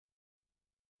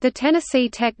The Tennessee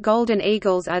Tech Golden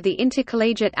Eagles are the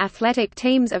intercollegiate athletic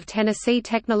teams of Tennessee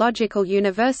Technological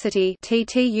University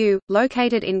 (TTU),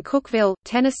 located in Cookeville,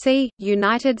 Tennessee,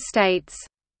 United States.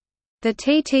 The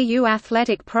TTU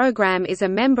athletic program is a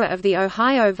member of the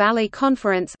Ohio Valley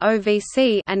Conference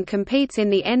 (OVC) and competes in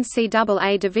the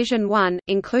NCAA Division I,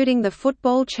 including the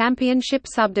football championship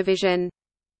subdivision.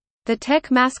 The Tech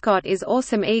mascot is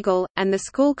Awesome Eagle, and the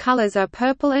school colors are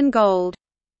purple and gold.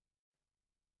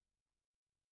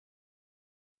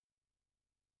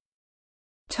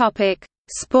 Topic: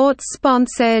 Sports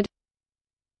sponsored.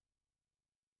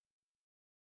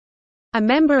 A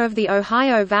member of the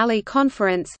Ohio Valley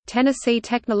Conference, Tennessee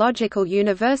Technological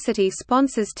University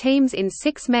sponsors teams in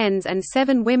 6 men's and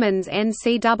 7 women's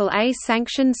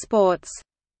NCAA-sanctioned sports.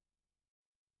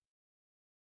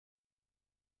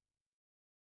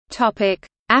 Topic: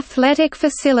 Athletic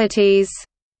facilities.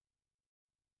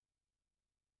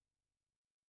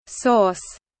 Source.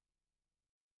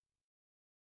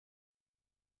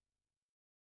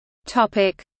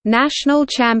 Topic: National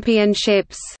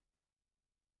championships.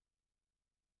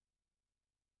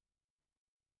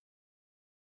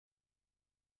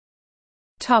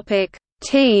 Topic: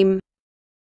 Team.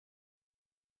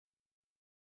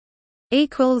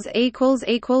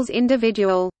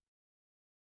 Individual.